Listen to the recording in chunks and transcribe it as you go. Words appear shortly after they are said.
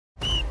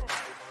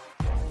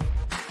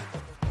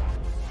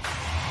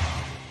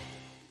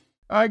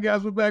All right,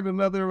 guys, we're back with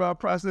another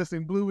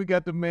Processing Blue. We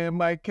got the man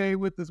Mike K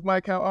with us.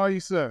 Mike, how are you,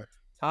 sir?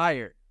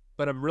 Tired,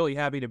 but I'm really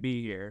happy to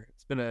be here.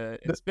 Th-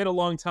 It's been a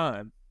long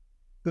time.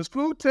 Does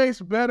food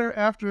taste better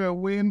after a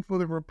win for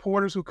the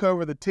reporters who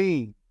cover the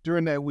team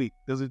during that week?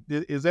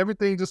 Is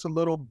everything just a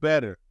little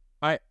better?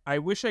 I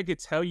wish I could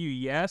tell you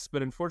yes,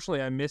 but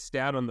unfortunately I missed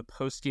out on the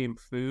post game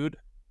food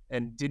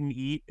and didn't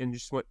eat and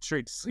just went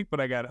straight to sleep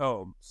when I got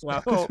home. So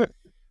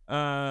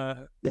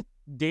uh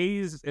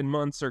days and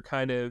months are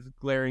kind of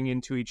glaring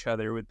into each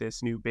other with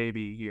this new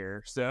baby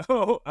here. So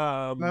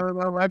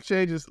No, life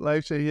changes.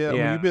 Life changes. Yeah, I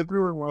mean, you've yeah. been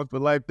through it once,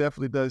 but life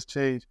definitely does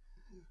change.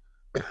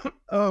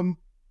 um,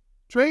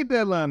 Trade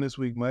deadline this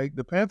week, Mike.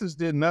 The Panthers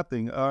did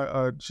nothing.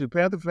 Should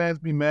Panther fans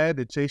be mad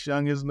that Chase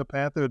Young isn't a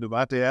Panther, or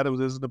Devontae Adams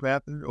isn't a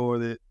Panther, or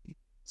that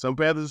some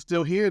Panthers are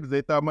still here that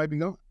they thought might be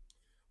gone?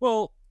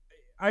 Well,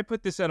 I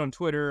put this out on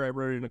Twitter. I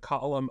wrote it in a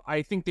column.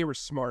 I think they were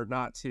smart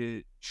not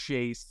to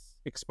chase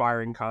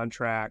expiring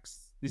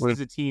contracts. This Well, is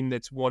a team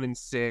that's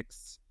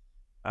 1-6.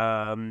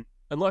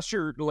 Unless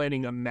you're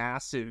landing a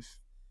massive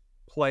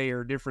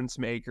player difference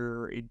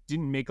maker, it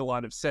didn't make a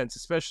lot of sense,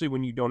 especially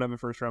when you don't have a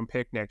first round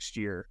pick next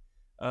year.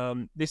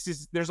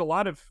 There's a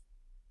lot of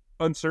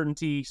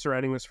uncertainty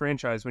surrounding this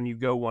franchise when you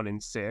go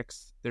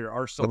 1-6. There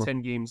are still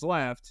 10 games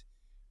left,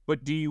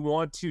 but do you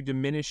want to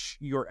diminish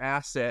your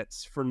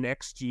assets for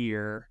next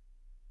year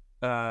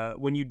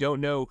when you don't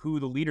know who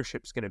the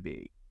leadership's going to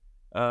be?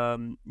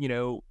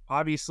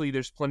 Obviously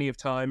there's plenty of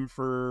time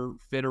for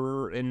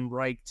Fitterer and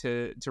Reich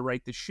to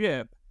right the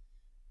ship,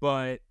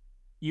 but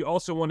you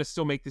also want to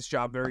still make this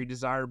job very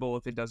desirable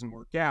if it doesn't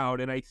work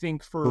out. And I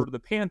think for the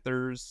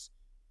Panthers,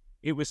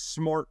 it was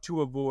smart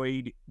to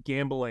avoid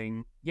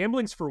gambling.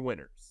 Gambling's for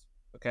winners,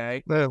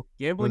 okay? no,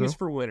 Gambling is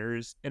for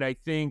winners. And I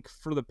think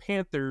for the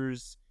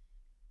Panthers,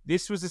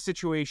 this was a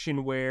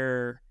situation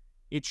where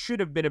it should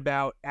have been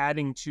about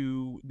adding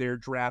to their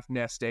draft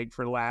nest egg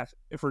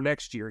for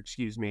next year,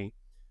 excuse me.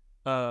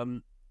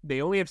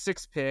 They only have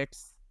 6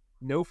 picks,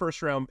 no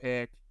first round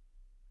pick.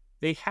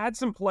 They had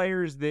some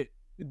players that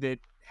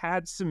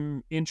had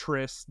some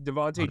interest.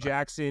 Devontae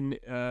Jackson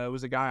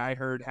was a guy I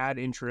heard had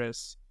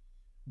interest,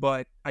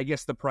 but I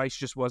guess the price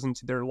just wasn't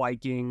to their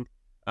liking.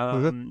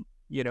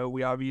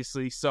 We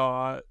obviously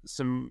saw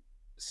some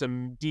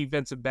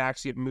defensive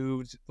backs get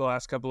moved the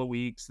last couple of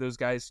weeks.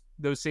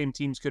 Those same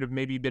teams could have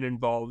maybe been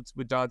involved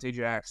with Dante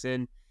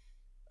Jackson.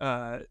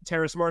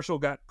 Terrace Marshall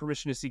got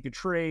permission to seek a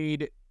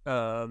trade.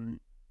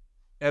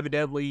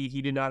 Evidently,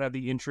 he did not have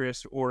the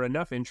interest or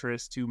enough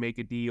interest to make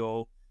a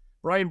deal.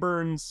 Brian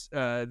Burns,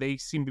 they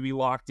seem to be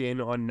locked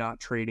in on not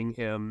trading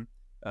him.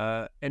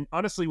 And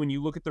honestly, when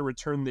you look at the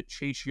return that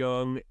Chase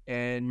Young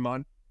and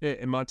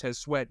Montez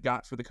Sweat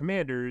got for the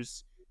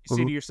Commanders, you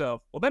say to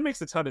yourself, well, that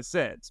makes a ton of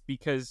sense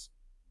because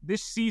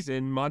this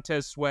season,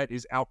 Montez Sweat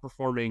is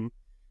outperforming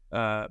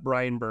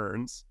Brian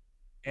Burns,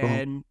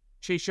 and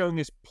Chase Young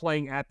is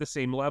playing at the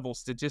same level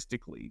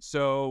statistically.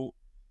 So,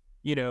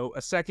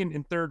 a second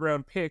and third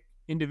round pick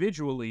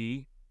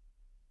individually,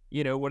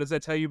 what does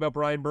that tell you about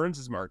Brian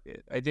Burns'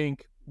 market? I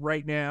think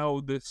right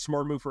now the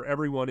smart move for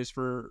everyone is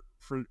for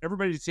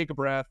everybody to take a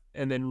breath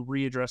and then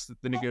readdress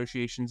the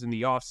negotiations in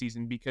the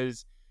offseason,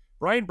 because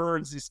Brian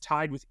Burns is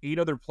tied with 8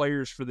 other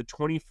players for the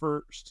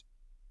 21st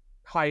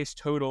highest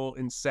total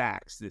in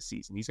sacks this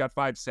season. He's got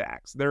 5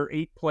 sacks. There are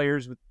 8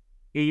 players with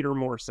 8 or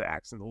more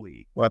sacks in the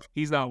league. What?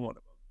 He's not one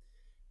of them.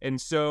 And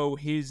so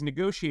his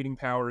negotiating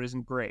power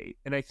isn't great.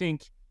 And I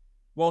think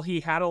while he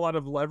had a lot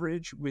of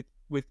leverage with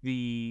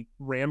the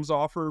Rams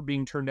offer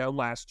being turned down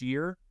last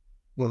year,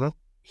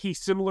 he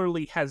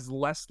similarly has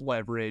less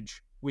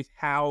leverage with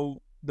how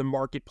the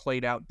market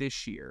played out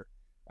this year.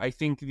 I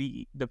think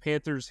the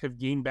Panthers have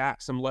gained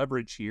back some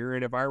leverage here,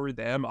 and if I were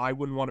them, I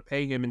wouldn't want to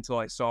pay him until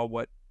I saw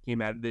what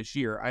came out of this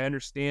year. I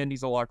understand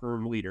he's a locker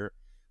room leader.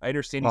 I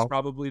understand he's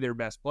probably their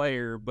best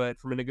player, but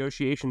from a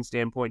negotiation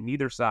standpoint,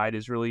 neither side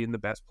is really in the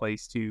best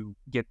place to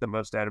get the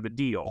most out of a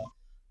deal.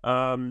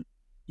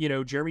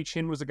 Jeremy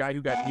Chin was a guy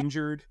who got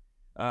injured.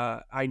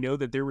 I know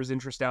that there was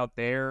interest out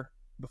there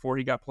before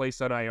he got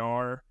placed on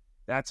IR.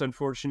 That's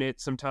unfortunate.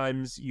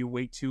 Sometimes you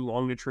wait too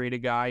long to trade a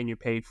guy and you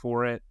pay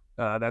for it.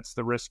 That's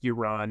the risk you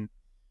run.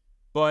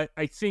 But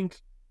I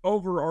think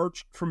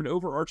from an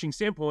overarching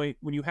standpoint,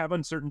 when you have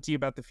uncertainty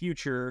about the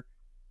future,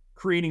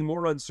 creating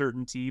more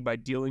uncertainty by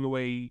dealing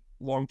away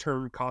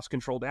long-term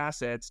cost-controlled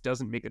assets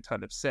doesn't make a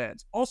ton of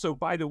sense. Also,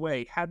 by the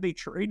way, had they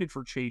traded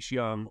for Chase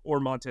Young or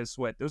Montez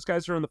Sweat, those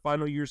guys are in the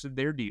final years of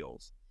their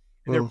deals,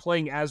 and they're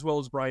playing as well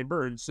as Brian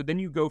Burns. So then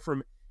you go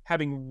from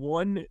having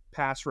one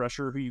pass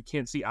rusher who you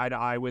can't see eye to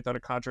eye with on a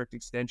contract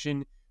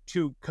extension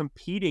to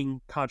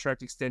competing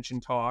contract extension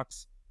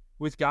talks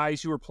with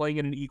guys who are playing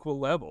at an equal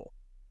level.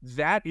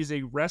 That is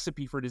a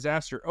recipe for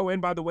disaster. Oh,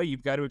 and by the way,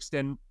 you've got to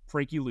extend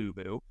Frankie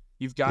Luvu.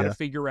 You've got to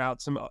figure out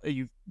some.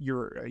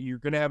 You're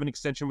going to have an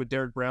extension with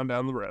Derek Brown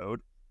down the road.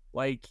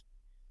 Like,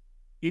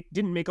 it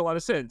didn't make a lot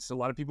of sense. A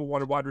lot of people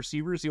wanted wide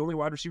receivers. The only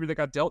wide receiver that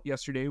got dealt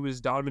yesterday was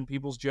Donovan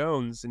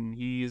Peoples-Jones, and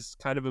he's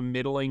kind of a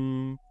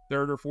middling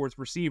third or fourth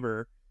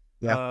receiver.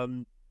 Yeah.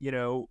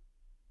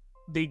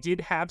 they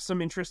did have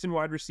some interest in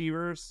wide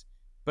receivers,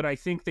 but I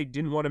think they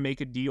didn't want to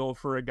make a deal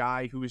for a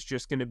guy who was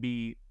just going to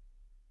be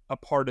a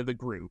part of the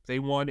group.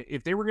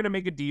 If they were going to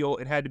make a deal,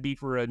 it had to be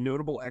for a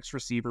notable X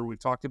receiver. We've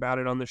talked about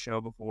it on the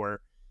show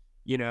before,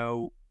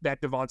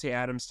 that Devontae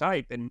Adams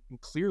type. And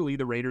clearly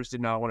the Raiders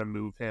did not want to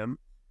move him.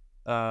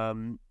 I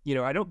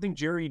don't think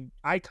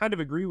I kind of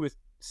agree with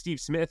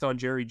Steve Smith on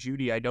Jerry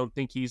Jeudy. I don't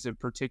think he's a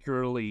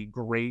particularly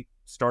great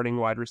starting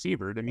wide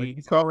receiver. To me, are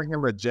you calling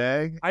him a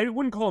jag? I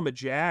wouldn't call him a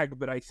jag,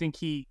 but I think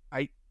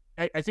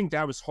I think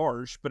that was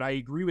harsh, but I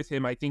agree with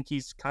him. I think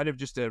he's kind of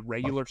just a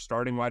regular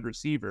starting wide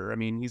receiver. I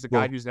mean, he's a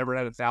guy who's never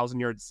had a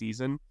 1,000-yard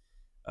season.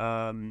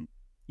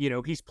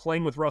 He's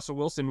playing with Russell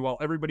Wilson. While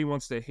everybody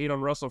wants to hate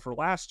on Russell for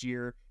last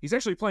year, he's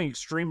actually playing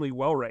extremely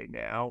well right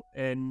now.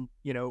 And,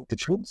 the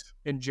truth.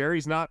 And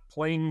Jerry's not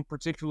playing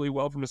particularly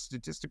well from a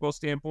statistical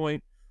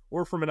standpoint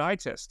or from an eye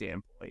test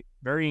standpoint.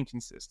 Very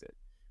inconsistent.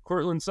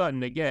 Courtland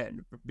Sutton,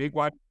 again, big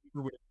wide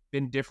receiver, would have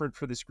been different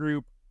for this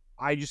group.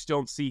 I just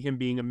don't see him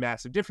being a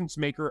massive difference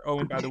maker. Oh,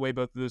 and by the way,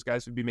 both of those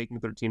guys would be making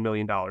 $13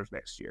 million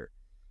next year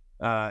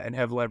and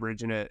have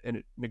leverage in a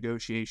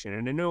negotiation.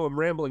 And I know I'm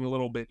rambling a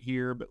little bit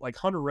here, but like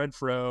Hunter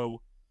Renfrow,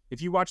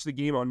 if you watch the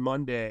game on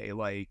Monday,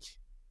 like,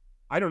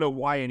 I don't know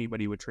why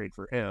anybody would trade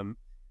for him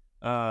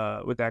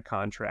with that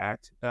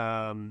contract.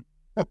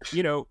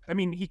 He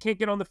can't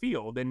get on the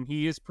field, and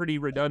he is pretty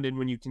redundant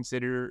when you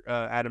consider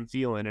Adam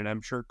Thielen, and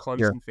I'm sure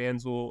Clemson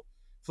fans will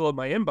fill up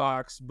my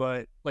inbox,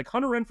 but like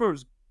Hunter Renfrow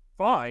is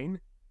fine.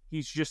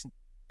 He's just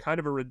kind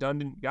of a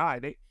redundant guy.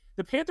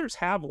 The Panthers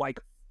have like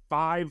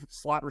 5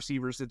 slot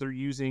receivers that they're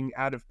using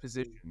out of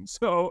position.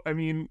 So, I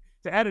mean,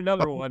 to add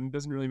another one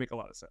doesn't really make a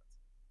lot of sense.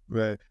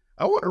 Right.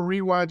 I want to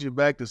rewind you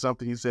back to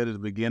something you said at the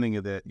beginning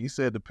of that. You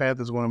said the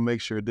Panthers want to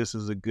make sure this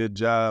is a good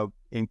job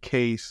in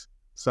case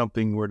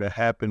something were to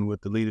happen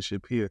with the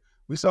leadership here.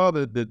 We saw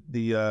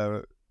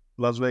the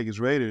Las Vegas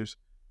Raiders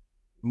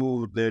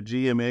move their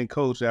GM and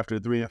coach after a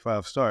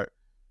 3-5 start.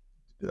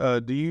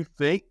 Do you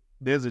think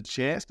there's a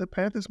chance the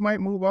Panthers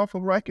might move off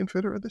of Reich and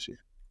Fitterer this year?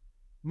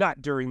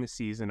 Not during the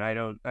season. I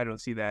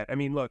don't see that. I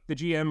mean, look, the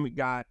GM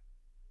got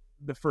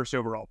the first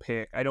overall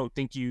pick. I don't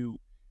think you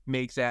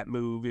make that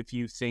move if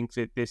you think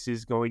that this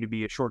is going to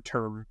be a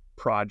short-term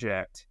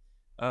project.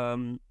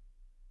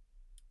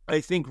 I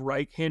think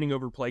Reich handing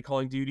over play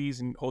calling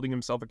duties and holding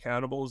himself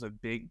accountable is a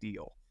big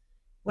deal.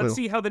 Let's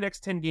see how the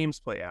next 10 games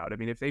play out. I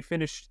mean, if they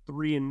finish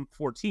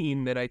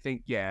 3-14, then I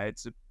think,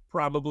 it's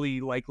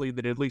probably likely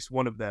that at least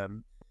one of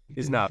them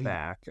is not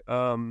back.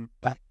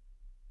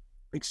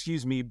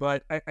 Excuse me,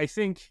 but I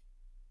think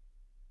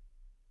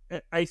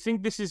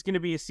this is going to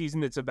be a season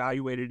that's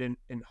evaluated in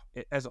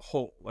as a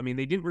whole. I mean,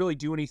 they didn't really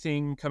do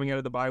anything coming out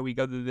of the bye week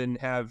other than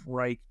have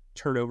Reich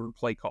turn over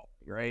play calling,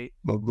 right?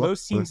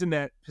 Most teams in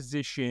that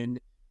position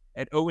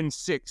at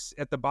 0-6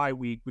 at the bye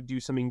week would do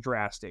something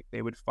drastic.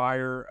 They would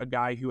fire a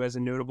guy who has a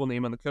notable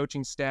name on the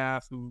coaching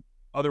staff who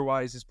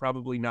otherwise is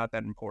probably not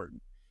that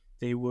important.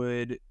 They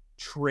would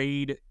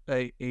trade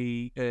an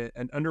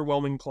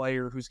underwhelming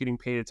player who's getting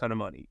paid a ton of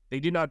money. They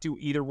did not do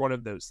either one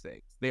of those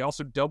things. They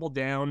also doubled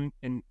down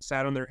and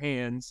sat on their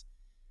hands,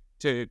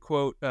 to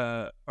quote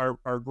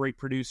our great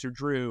producer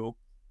Drew,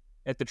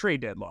 at the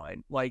trade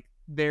deadline. Like,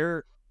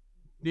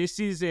 this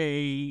is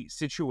a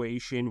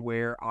situation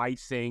where I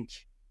think,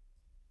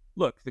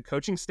 look, the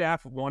coaching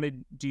staff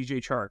wanted DJ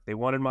Chark. They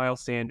wanted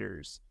Miles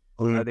Sanders.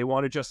 They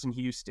wanted Justin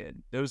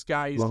Houston. Those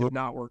guys have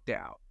not worked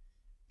out.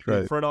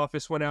 Right. The front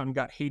office went out and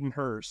got Hayden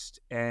Hurst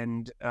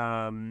and,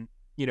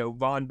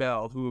 Von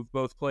Bell, who have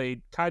both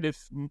played kind of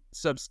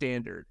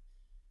substandard.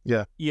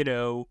 Yeah.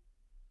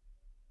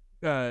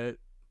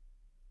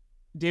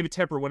 David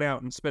Tepper went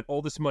out and spent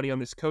all this money on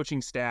this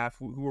coaching staff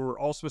who were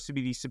all supposed to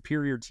be these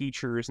superior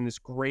teachers and this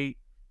great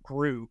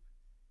group.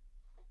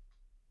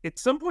 At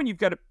some point, you've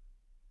got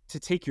to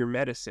take your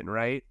medicine,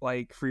 right?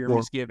 Like, for your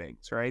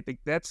misgivings, right? Like,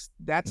 that's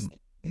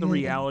the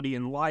reality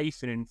in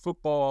life and in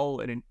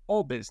football and in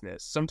all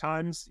business.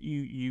 Sometimes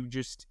you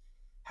just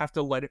have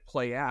to let it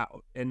play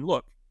out. And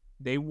look,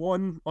 they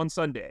won on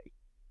Sunday.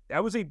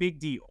 That was a big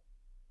deal.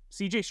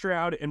 CJ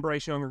Stroud and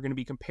Bryce Young are going to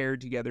be compared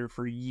together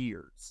for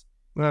years.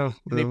 And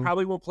they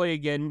probably won't play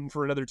again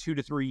for another 2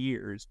 to 3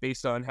 years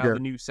based on how the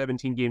new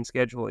 17-game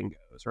scheduling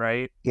goes,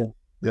 right?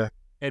 Yeah.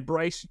 And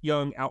Bryce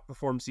Young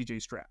outperformed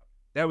CJ Stroud.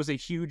 That was a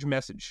huge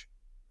message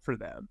for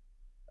them.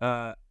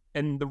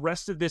 And the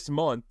rest of this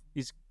month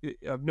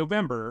of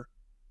November,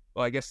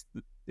 well, I guess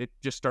it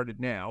just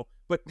started now,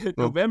 but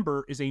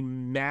November is a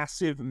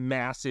massive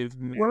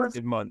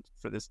month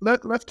for this.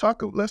 Let's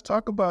talk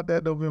about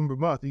that November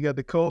month. You got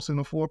the Colts in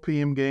the 4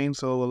 p.m. game,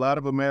 so a lot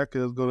of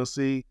America is going to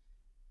see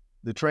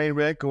the train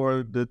wreck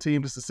or the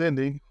team that's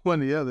ascending,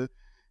 one or the other.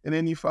 And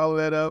then you follow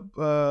that up,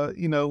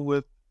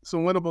 with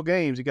some winnable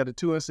games. You got the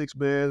 2-6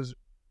 Bears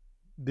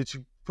that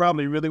you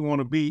probably really want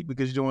to beat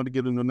because you don't want to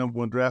give them the number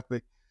 1 draft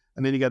pick.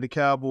 And then you got the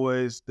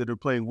Cowboys that are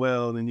playing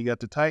well, and then you got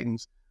the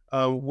Titans.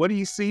 What do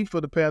you see for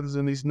the Panthers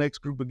in these next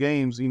group of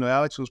games?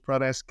 Alex was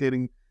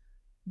prognosticating,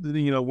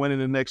 winning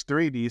the next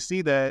 3. Do you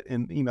see that?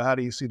 And, how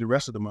do you see the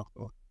rest of the month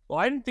going? Well,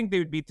 I didn't think they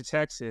would beat the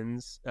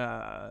Texans,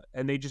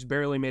 and they just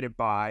barely made it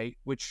by,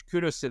 which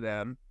kudos to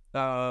them.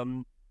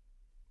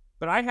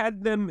 But I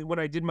had them when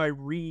I did my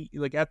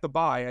at the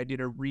bye, I did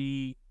a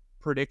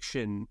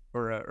prediction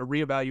or a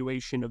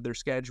reevaluation of their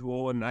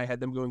schedule, and I had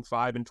them going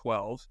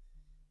 5-12,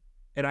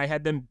 and I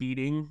had them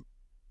beating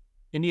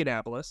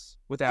Indianapolis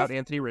without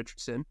Anthony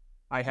Richardson.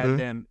 I had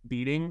them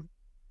beating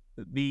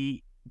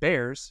the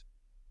Bears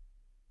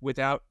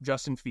without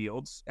Justin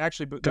Fields.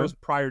 Actually, but that was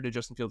prior to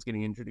Justin Fields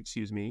getting injured,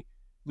 excuse me.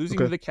 Losing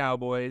to the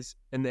Cowboys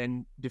and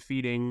then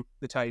defeating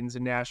the Titans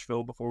in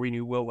Nashville before we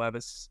knew Will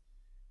Levis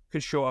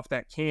could show off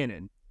that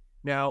cannon.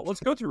 Now, let's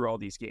go through all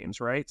these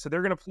games, right? So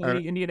they're going to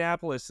play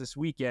Indianapolis this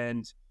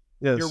weekend.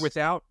 Yes. They're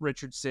without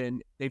Richardson.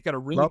 They've got a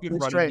really good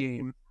running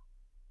game.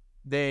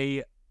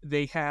 They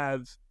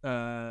have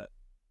a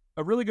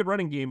really good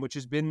running game, which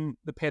has been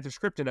the Panthers'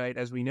 kryptonite,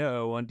 as we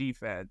know, on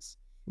defense.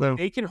 No.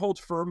 They can hold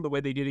firm the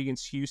way they did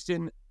against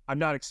Houston. I'm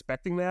not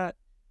expecting that.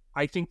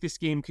 I think this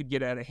game could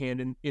get out of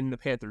hand in the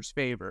Panthers'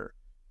 favor.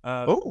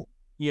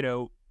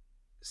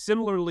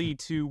 Similarly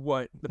to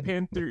what the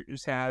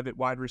Panthers have at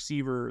wide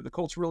receiver, the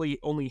Colts really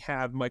only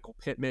have Michael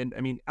Pittman.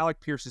 I mean,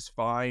 Alec Pierce is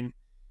fine,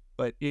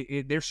 but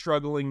they're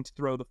struggling to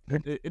throw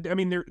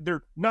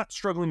they're not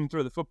struggling to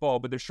throw the football,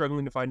 but they're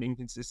struggling to find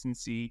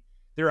inconsistency.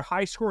 They're a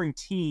high-scoring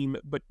team,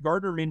 but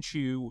Gardner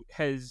Minshew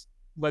has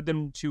led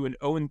them to an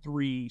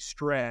 0-3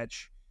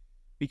 stretch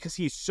because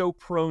he is so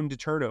prone to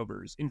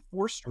turnovers. In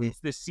 4 starts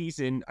this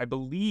season, I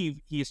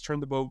believe he has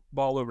turned the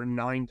ball over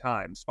 9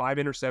 times, 5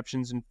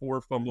 interceptions and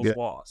 4 fumbles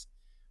lost.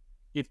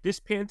 If this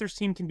Panthers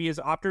team can be as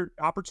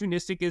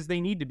opportunistic as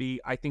they need to be,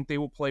 I think they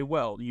will play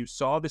well. You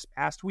saw this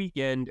past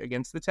weekend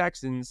against the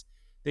Texans,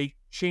 they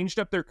changed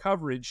up their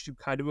coverage to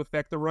kind of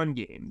affect the run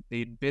game.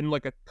 They'd been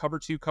like a cover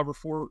 2, cover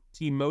 4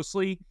 team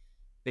mostly.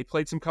 They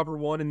played some cover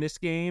 1 in this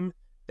game.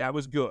 That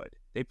was good.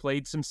 They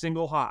played some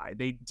single high.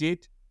 They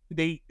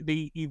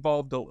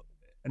evolved a little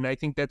bit, and I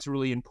think that's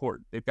really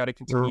important. They've got to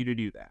continue to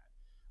do that.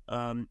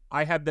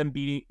 I have them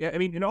beating. I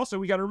mean, and also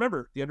we got to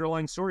remember the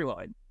underlying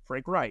storyline.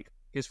 Frank Reich,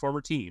 his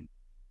former team.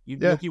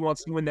 He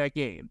wants to win that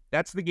game.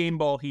 That's the game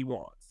ball he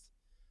wants.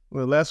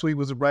 Well, last week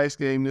was a Bryce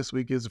game. This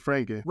week is a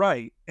Frank game.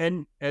 Right.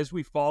 And as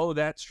we follow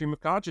that stream of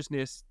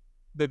consciousness,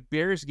 the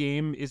Bears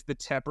game is the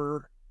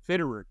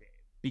Tepper-Fitterer game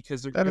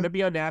because they're going to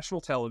be on national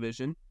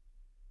television.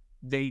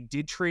 They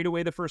did trade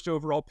away the first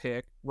overall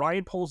pick.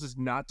 Ryan Poles has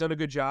not done a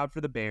good job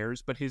for the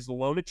Bears, but his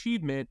lone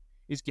achievement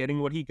is getting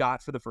what he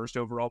got for the first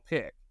overall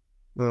pick.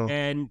 Oh.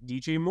 And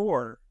DJ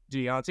Moore,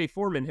 Deontay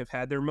Foreman have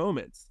had their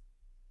moments.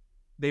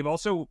 They've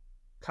also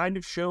kind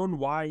of shown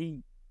why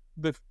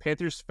the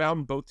Panthers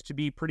found both to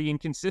be pretty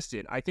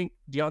inconsistent. I think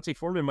Deontay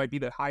Foreman might be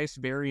the highest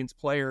variance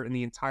player in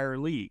the entire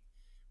league.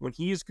 When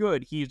he is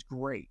good, he is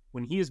great.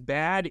 When he is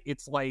bad,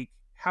 it's like,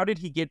 how did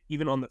he get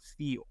even on the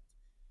field?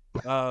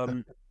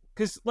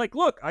 Because,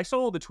 look, I saw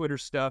all the Twitter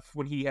stuff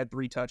when he had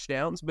 3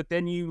 touchdowns, but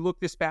then you look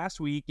this past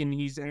week and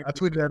I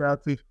tweeted that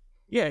out too.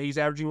 Yeah, he's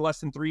averaging less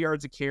than 3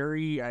 yards a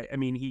carry. I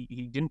mean,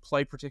 he didn't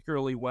play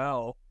particularly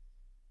well.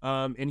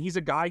 And he's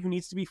a guy who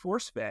needs to be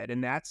force-fed,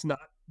 and that's not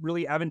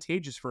really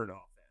advantageous for an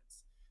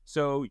offense.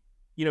 So,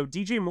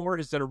 DJ Moore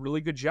has done a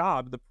really good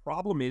job. The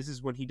problem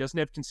is when he doesn't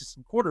have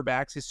consistent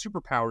quarterbacks, his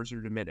superpowers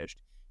are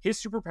diminished.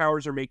 His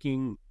superpowers are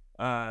making,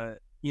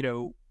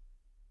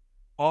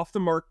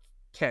 off-the-mark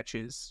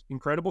catches,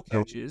 incredible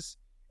catches,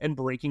 and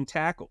breaking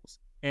tackles.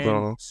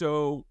 And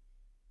so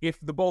if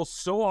the ball's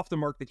so off the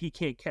mark that he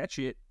can't catch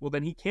it, well,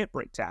 then he can't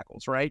break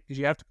tackles, right? Because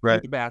you have to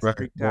break the basket.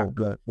 Break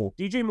tackles.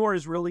 DJ Moore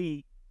has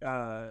really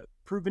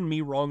proven me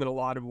wrong in a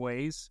lot of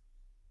ways.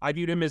 I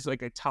viewed him as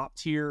like a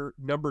top-tier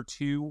number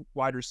 2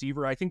 wide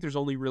receiver. I think there's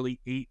only really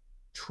 8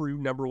 true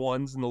number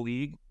 1s in the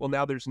league. Well,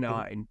 now there's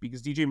 9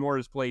 because DJ Moore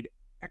has played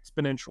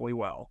exponentially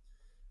well.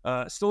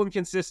 Still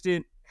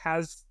inconsistent,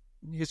 has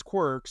his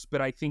quirks, but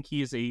I think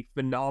he is a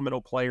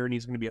phenomenal player and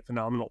he's going to be a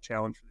phenomenal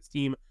challenge for this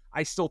team.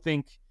 I still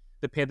think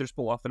the Panthers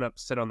pull off an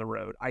upset on the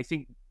road. I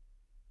think,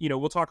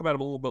 we'll talk about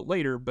him a little bit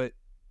later, but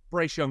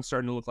Bryce Young's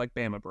starting to look like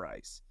Bama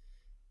Bryce.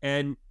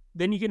 And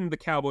then you get into the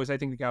Cowboys. I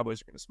think the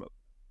Cowboys are going to smoke.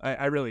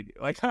 I really do.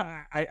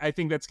 I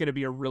think that's going to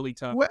be a really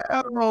tough.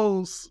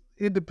 Well,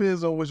 it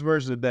depends on which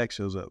version of Dak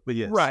shows up, but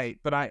yes. Right,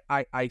 but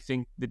I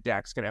think the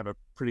Dak's going to have a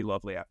pretty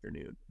lovely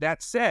afternoon.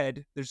 That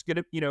said, there's going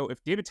to,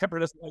 if David Tepper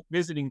doesn't like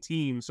visiting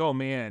teams, oh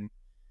man,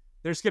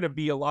 there's going to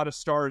be a lot of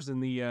stars in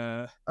the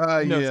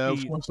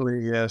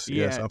unfortunately, yes.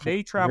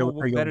 They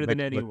travel better than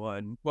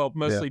anyone. Well,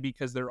 mostly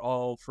because they're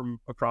all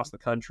from across the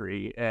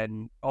country,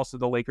 and also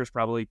the Lakers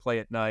probably play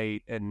at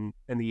night, and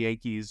the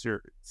Yankees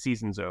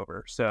season's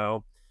over,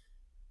 so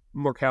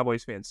more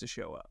Cowboys fans to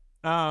show up.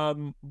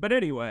 But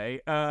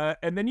anyway,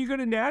 and then you go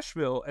to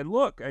Nashville, and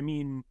look, I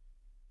mean,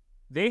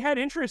 they had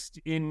interest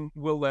in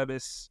Will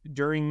Levis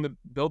during the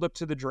build-up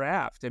to the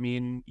draft. I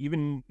mean,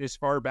 even as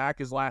far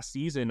back as last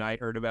season, I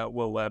heard about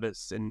Will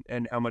Levis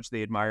and how much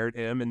they admired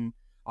him. And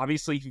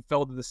obviously, he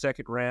fell to the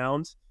second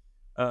round,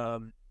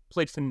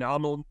 played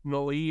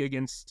phenomenally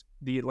against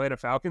the Atlanta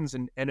Falcons,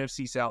 an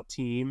NFC South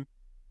team,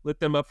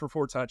 lit them up for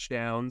 4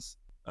 touchdowns.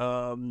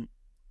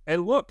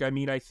 And look, I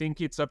mean, I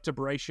think it's up to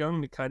Bryce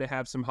Young to kind of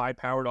have some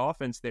high-powered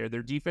offense there.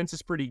 Their defense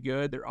is pretty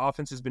good. Their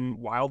offense has been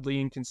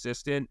wildly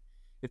inconsistent.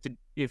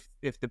 If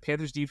the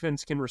Panthers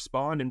defense can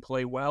respond and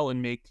play well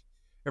and make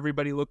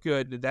everybody look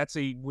good, that's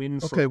a win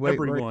for Okay,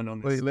 everyone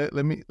on this.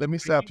 Let me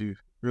stop you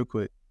real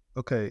quick.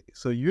 Okay,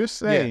 so you're Yeah,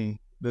 saying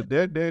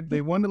that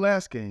they won the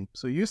last game.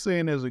 So you're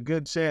saying there's a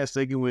good chance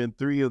they can win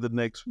 3 of the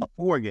next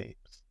 4 games.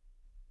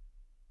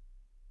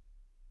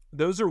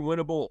 those are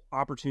winnable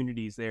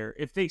opportunities there.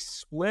 If they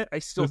split, I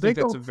still If they think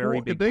that's go a very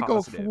if big they go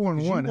positive.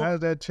 4-1, how does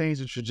that change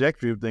the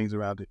trajectory of things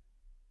around it?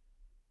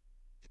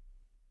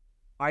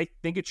 I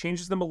think it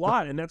changes them a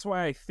lot, and that's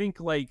why I think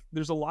like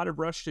there's a lot of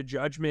rush to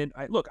judgment.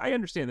 I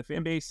understand the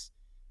fan base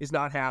is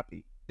not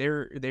happy.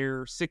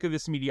 They're sick of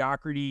this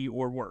mediocrity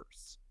or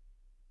worse.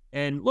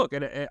 And look,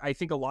 and I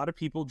think a lot of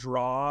people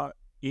draw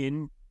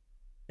in,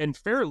 and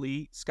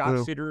fairly,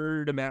 Scott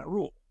Fitterer to Matt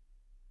Rule.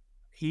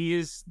 He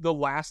is the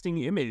lasting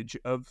image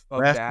of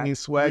that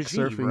swag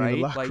regime, surfing right?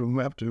 in the locker room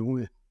after a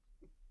win.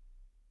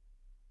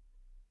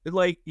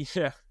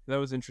 Yeah, that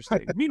was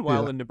interesting.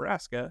 Meanwhile, in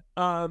Nebraska,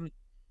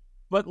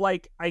 but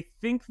I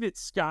think that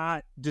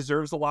Scott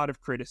deserves a lot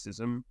of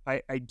criticism.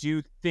 I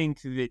do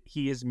think that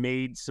he has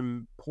made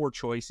some poor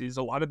choices.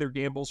 A lot of their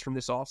gambles from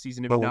this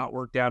offseason have not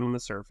worked out on the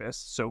surface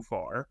so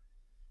far.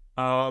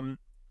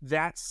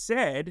 That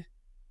said,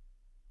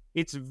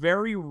 it's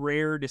very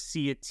rare to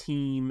see a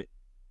team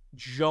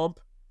jump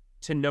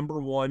to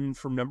number 1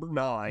 from number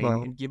 9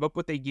 and give up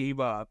what they gave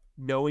up,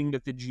 knowing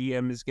that the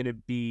GM is going to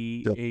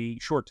be a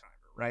short timer,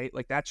 right?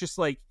 That's just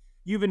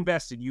you've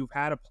invested, you've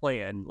had a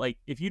plan.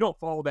 If you don't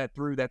follow that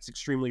through, that's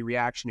extremely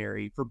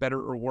reactionary, for better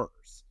or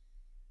worse.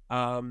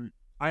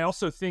 I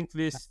also think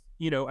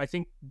I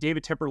think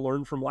David Tepper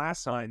learned from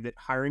last time that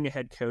hiring a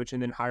head coach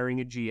and then hiring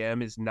a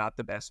GM is not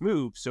the best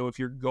move. So if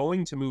you're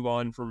going to move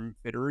on from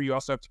Fitterer, you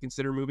also have to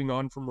consider moving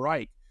on from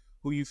Reich,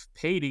 who you've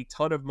paid a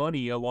ton of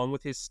money along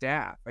with his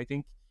staff. I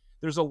think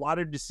there's a lot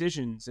of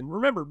decisions. And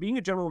remember, being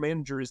a general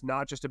manager is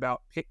not just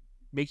about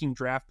making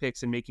draft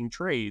picks and making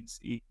trades.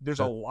 There's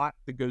a lot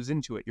that goes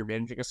into it. You're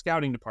managing a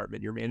scouting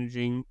department. You're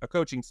managing a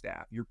coaching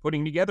staff. You're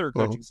putting together a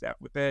coaching staff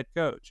with the head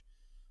coach.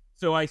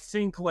 So I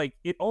think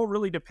it all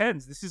really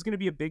depends. This is going to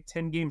be a Big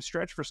 10 game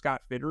stretch for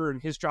Scott Fitterer,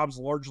 and his job's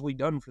largely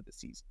done for the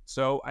season.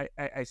 So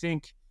I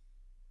think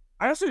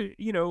I also,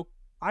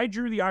 I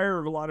drew the ire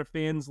of a lot of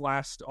fans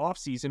last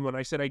offseason when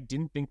I said I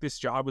didn't think this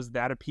job was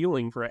that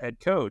appealing for a head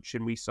coach.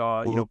 And we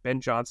saw,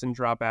 Ben Johnson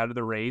drop out of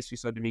the race. We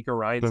saw D'Amico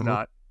Ryans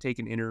not take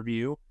an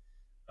interview.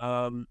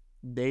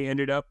 They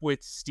ended up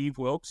with Steve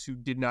Wilkes, who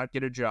did not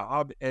get a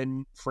job,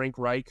 and Frank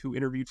Reich, who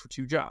interviewed for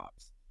 2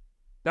 jobs.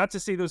 Not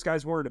to say those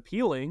guys weren't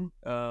appealing.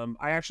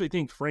 I actually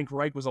think Frank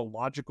Reich was a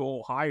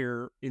logical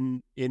hire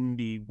in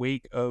the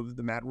wake of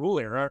the Matt Rule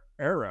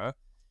era.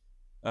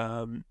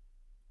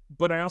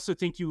 But I also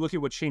think you look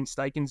at what Shane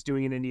Steichen's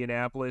doing in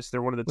Indianapolis.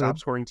 They're one of the top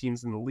scoring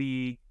teams in the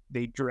league.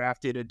 They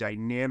drafted a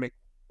dynamic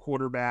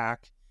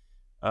quarterback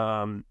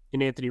in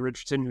Anthony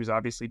Richardson, who's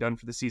obviously done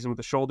for the season with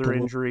a shoulder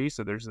injury.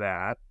 So there's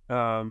that.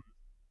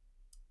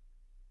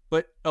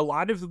 But a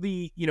lot of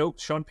the,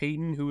 Sean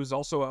Payton, who was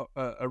also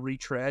a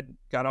retread,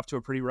 got off to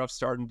a pretty rough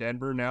start in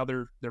Denver. Now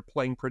they're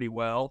playing pretty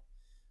well.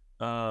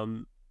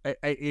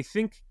 I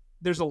think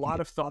there's a lot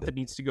of thought that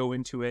needs to go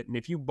into it. And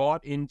if you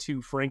bought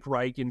into Frank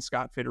Reich and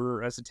Scott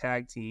Fitterer as a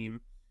tag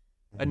team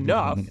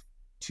enough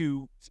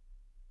to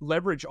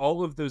leverage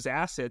all of those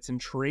assets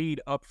and trade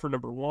up for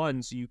number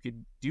 1 so you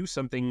could do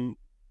something,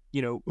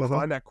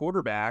 find that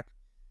quarterback,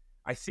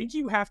 I think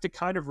you have to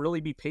kind of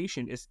really be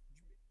patient.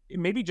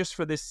 Maybe just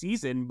for this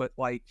season, but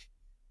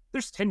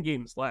there's 10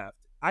 games left.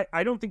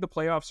 I don't think the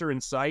playoffs are in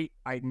sight.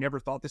 I never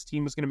thought this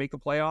team was going to make the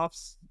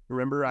playoffs.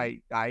 Remember,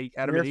 I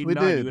had them at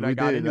 8-9. You and I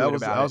got into it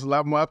about it. I was a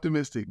lot more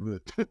optimistic,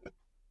 but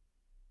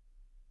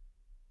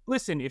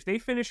listen, if they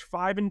finish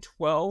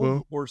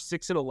 5-12 or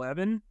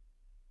 6-11,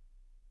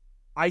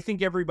 I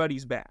think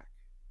everybody's back,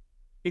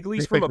 at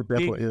least from a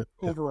big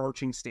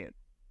overarching stand.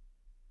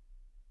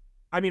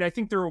 I mean, I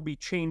think there will be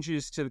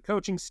changes to the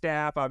coaching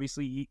staff.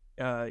 Obviously,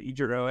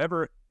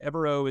 Ejiro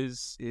Evero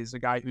is a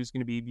guy who's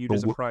going to be viewed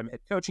as a prime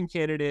head coaching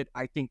candidate.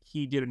 I think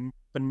he did a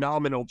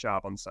phenomenal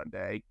job on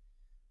Sunday.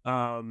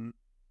 And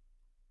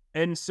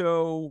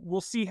so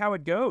we'll see how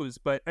it goes.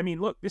 But, I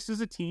mean, look, this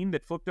is a team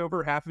that flipped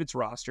over half of its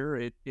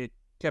roster. It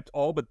kept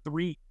all but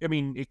 3. I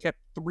mean, it kept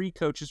 3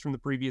 coaches from the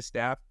previous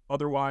staff.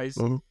 Otherwise,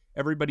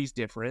 everybody's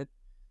different.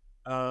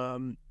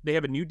 They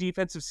have a new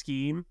defensive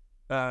scheme.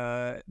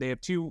 They have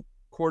 2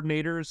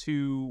 coordinators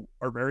who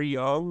are very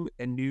young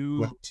and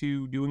new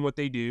to doing what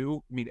they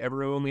do. I mean,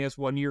 Evero only has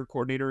 1 year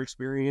coordinator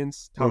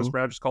experience. Thomas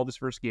Brown just called his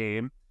first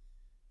game.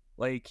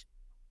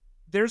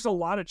 There's a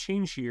lot of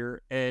change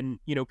here, and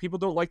people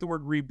don't like the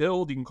word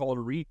rebuild. You can call it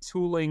a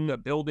retooling, a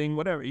building,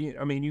 whatever.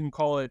 I mean, you can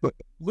call it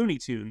Looney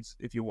Tunes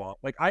if you want.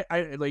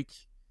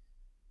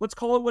 Let's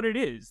call it what it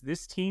is.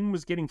 This team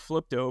was getting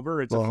flipped over.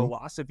 It's a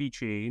philosophy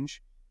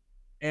change,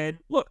 and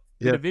look,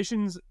 the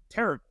division's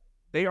terrible.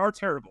 They are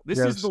terrible. This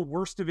is the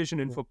worst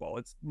division in football.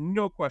 It's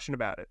no question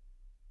about it.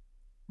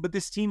 But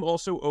this team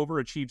also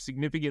overachieved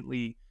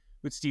significantly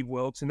with Steve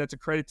Wilkes, and that's a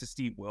credit to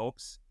Steve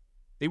Wilkes.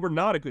 They were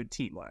not a good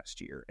team last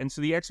year, and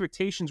so the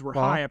expectations were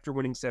high after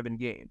winning 7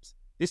 games.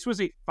 This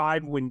was a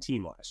 5-win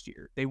team last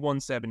year. They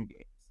won 7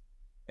 games.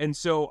 And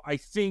so I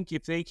think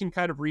if they can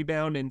kind of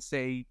rebound and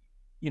say,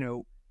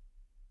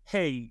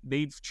 hey,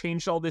 they've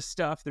changed all this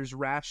stuff, there's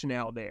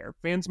rationale there.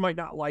 Fans might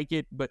not like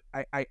it, but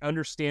I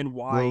understand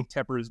why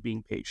Tepper is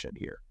being patient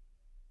here.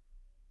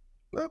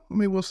 Well, I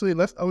mean, we'll see.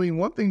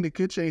 One thing that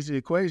could change the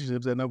equation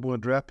is that number 1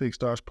 draft pick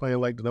starts playing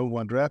like the number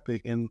 1 draft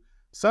pick. And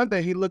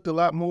Sunday, he looked a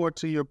lot more,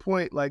 to your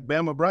point, like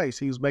Bama Bryce.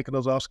 He was making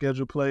those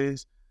off-schedule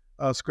plays,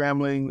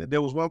 scrambling.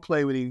 There was one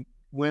play where he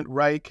went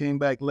right, came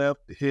back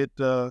left, hit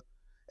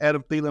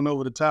Adam Thielen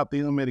over the top.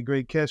 Thielen made a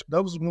great catch. But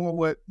that was more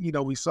what,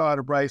 we saw out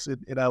of Bryce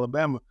at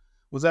Alabama.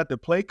 Was that the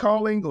play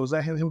calling, or was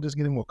that him just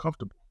getting more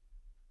comfortable?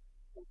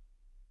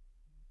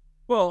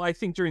 Well, I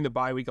think during the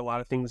bye week, a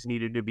lot of things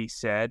needed to be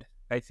said.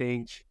 I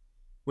think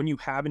when you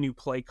have a new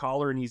play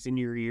caller and he's in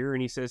your ear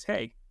and he says,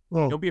 hey,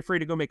 don't be afraid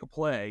to go make a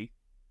play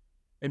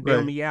and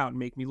bail me out and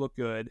make me look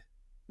good.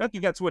 Not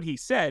that that's what he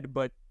said,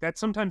 but that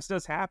sometimes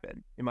does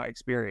happen in my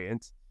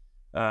experience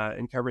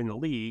in covering the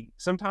league.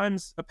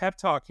 Sometimes a pep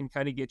talk can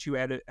kind of get you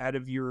out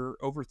of your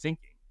overthinking.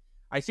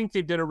 I think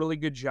they've done a really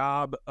good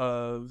job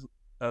of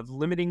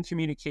limiting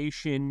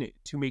communication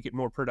to make it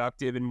more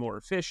productive and more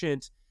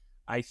efficient.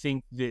 I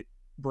think that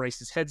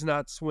Bryce's head's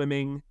not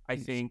swimming. I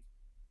think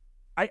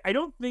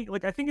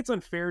it's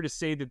unfair to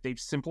say that they've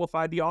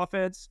simplified the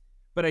offense,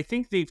 but I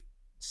think they've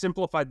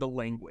simplified the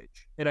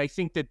language. And I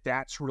think that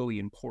that's really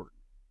important.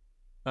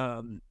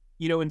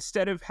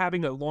 Instead of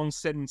having a long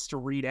sentence to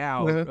read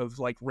out of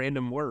like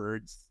random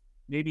words,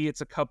 maybe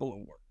it's a couple of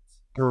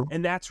words.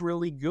 And that's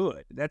really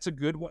good. That's a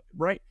good one,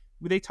 right?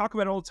 They talk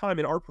about it all the time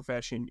in our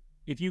profession.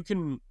 If you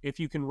can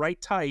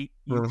write tight,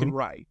 you can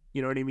write.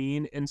 You know what I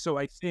mean? And so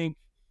I think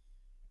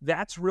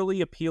that's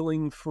really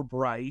appealing for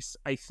Bryce.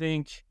 I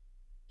think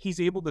he's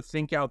able to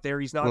think out there.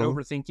 He's not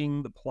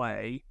overthinking the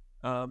play.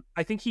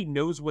 I think he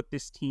knows what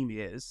this team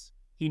is.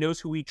 He knows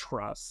who he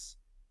trusts.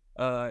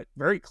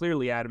 Very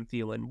clearly, Adam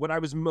Thielen. What I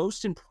was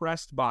most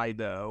impressed by,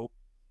 though,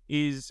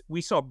 is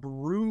we saw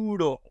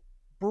brutal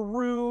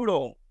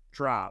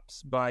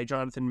drops by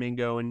Jonathan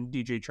Mingo and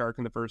DJ Chark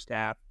in the first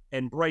half,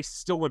 and Bryce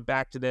still went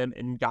back to them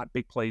and got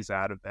big plays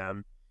out of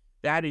them.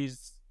 That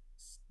is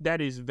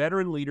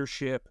veteran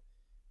leadership.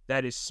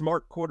 That is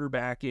smart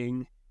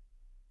quarterbacking.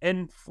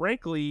 And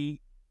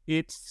frankly,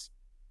 it's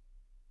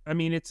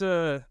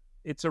a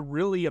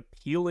really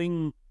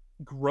appealing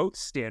growth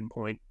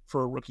standpoint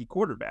for a rookie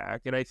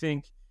quarterback. And I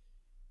think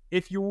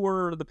if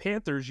you're the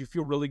Panthers, you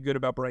feel really good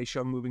about Bryce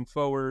Young moving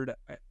forward.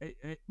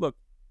 Look,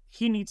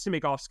 he needs to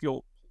make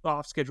off-schedule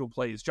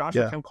plays. Josh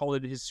McCown called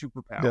it his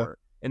superpower,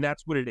 and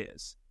that's what it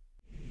is.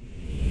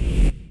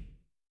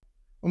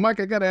 Well,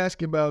 Mike, I got to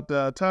ask you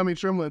about Tommy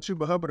Tremble and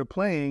Chuba Hubbard are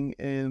playing,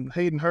 and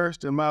Hayden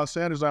Hurst and Miles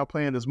Sanders aren't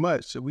playing as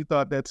much. So we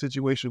thought that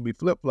situation would be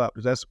flip-flopped.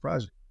 Does that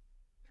surprise you?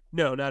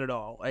 No, not at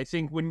all. I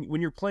think when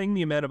you're playing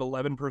the amount of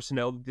 11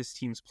 personnel that this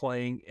team's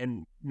playing,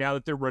 and now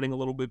that they're running a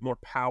little bit more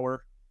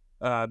power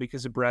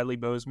because of Bradley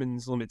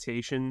Bozeman's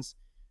limitations,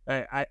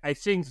 I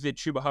think that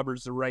Chuba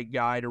Hubbard's the right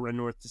guy to run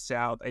north to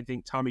south. I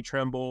think Tommy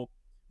Tremble,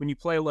 when you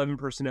play 11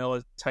 personnel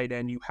at tight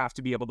end, you have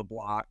to be able to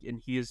block, and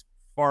he is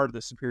far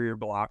the superior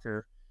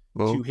blocker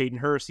to Hayden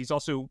Hurst. He's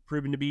also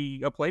proven to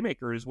be a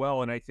playmaker as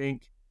well, and I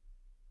think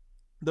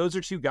those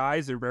are two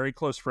guys. They're very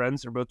close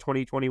friends. They're both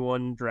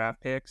 2021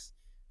 draft picks.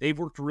 They've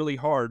worked really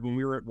hard. When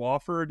we were at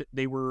Wofford,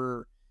 they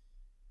were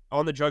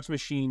on the jugs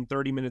machine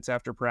 30 minutes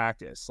after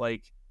practice.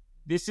 Like,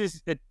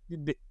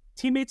 the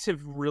teammates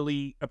have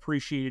really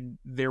appreciated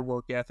their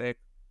work ethic.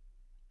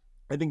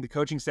 I think the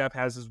coaching staff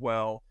has as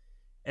well.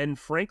 And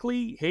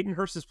frankly, Hayden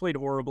Hurst has played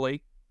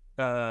horribly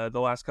the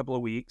last couple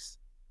of weeks.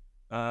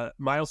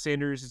 Miles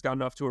Sanders has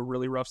gotten off to a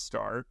really rough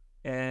start,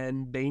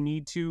 and they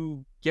need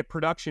to get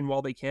production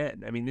while they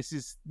can. I mean, this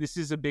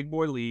is a big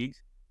boy league.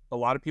 A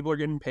lot of people are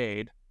getting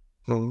paid.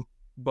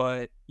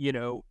 But,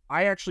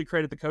 I actually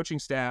credit the coaching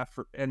staff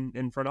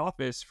and front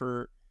office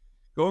for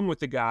going with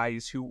the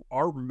guys who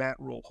are Matt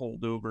Rule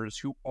holdovers,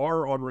 who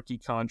are on rookie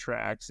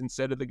contracts,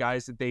 instead of the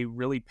guys that they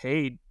really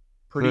paid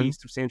pretty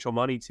substantial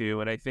money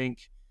to. And I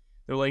think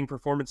they're letting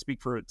performance speak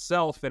for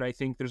itself. And I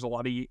think there's a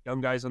lot of young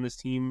guys on this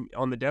team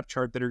on the depth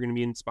chart that are going to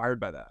be inspired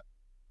by that.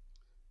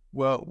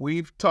 Well,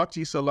 we've talked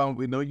to you so long.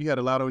 We know you had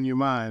a lot on your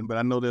mind, but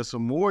I know there's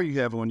some more you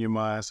have on your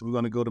mind. So we're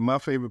going to go to my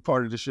favorite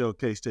part of the show,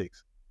 Case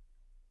Takes.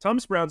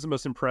 Thomas Brown's the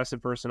most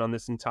impressive person in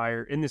this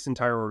entire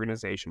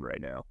organization right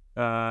now.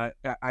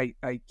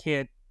 I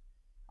can't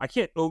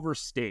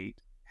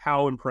overstate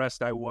how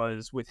impressed I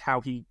was with how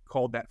he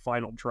called that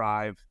final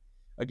drive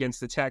against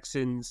the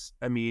Texans.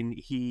 I mean,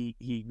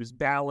 he was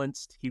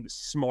balanced, he was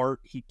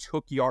smart, he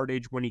took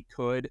yardage when he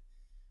could.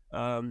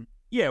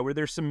 Were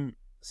there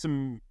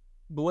some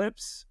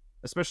blips,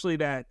 especially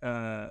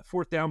that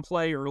fourth down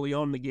play early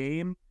on in the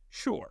game?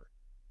 Sure.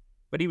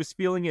 But he was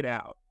feeling it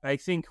out. I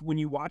think when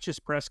you watch his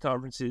press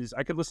conferences,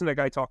 I could listen to that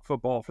guy talk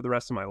football for the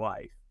rest of my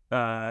life.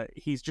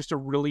 He's just a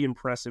really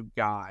impressive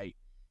guy.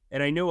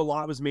 And I know a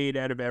lot was made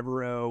out of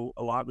Evero,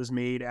 a lot was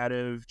made out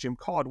of Jim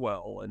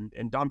Caldwell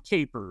and Dom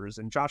Capers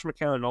and Josh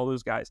McCown and all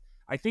those guys.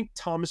 I think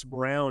Thomas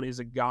Brown is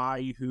a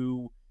guy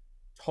who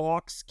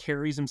talks,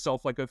 carries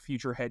himself like a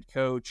future head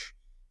coach.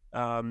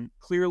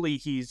 Clearly,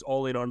 he's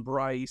all in on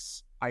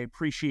Bryce. I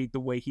appreciate the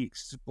way he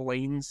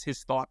explains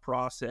his thought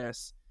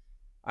process.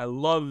 I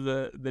love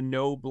the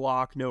no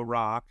block, no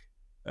rock.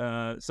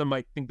 Some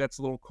might think that's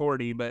a little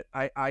corny, but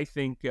I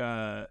think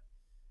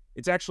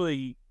it's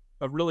actually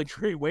a really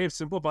great way of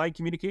simplifying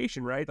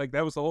communication, right? Like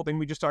that was the whole thing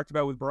we just talked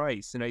about with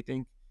Bryce. And I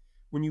think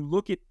when you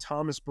look at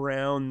Thomas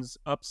Brown's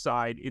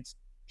upside, it's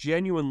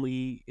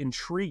genuinely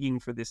intriguing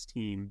for this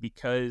team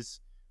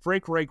because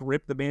Frank Reich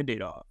ripped the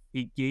Band-Aid off.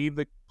 He gave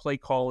the play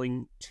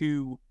calling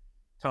to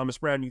Thomas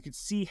Brown. You could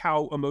see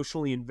how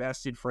emotionally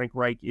invested Frank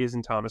Reich is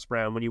in Thomas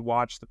Brown when you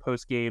watch the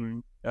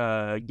post-game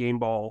game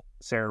ball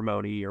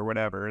ceremony or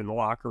whatever in the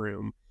locker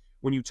room,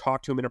 when you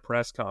talk to him in a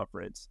press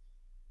conference.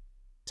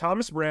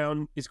 Thomas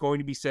Brown is going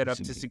to be set up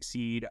to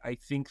succeed. I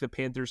think the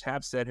Panthers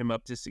have set him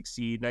up to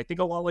succeed. And I think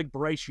a lot like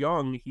Bryce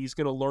Young, he's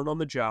going to learn on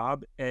the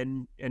job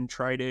and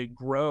try to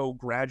grow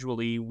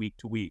gradually week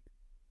to week.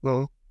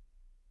 Well,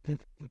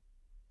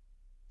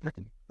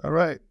 all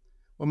right.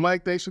 Well,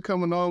 Mike, thanks for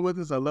coming on with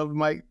us. I love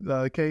Mike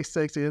Case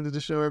takes the end of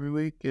the show every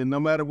week. And no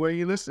matter where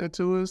you're listening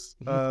to us,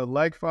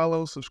 like,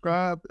 follow,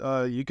 subscribe.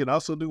 You can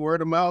also do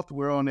word of mouth.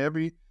 We're on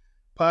every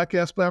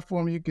podcast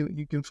platform you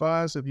can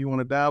find. So if you want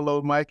to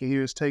download Mike and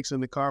hear his takes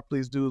in the car,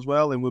 please do as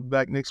well. And we'll be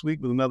back next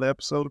week with another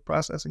episode of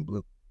Processing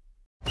Blue.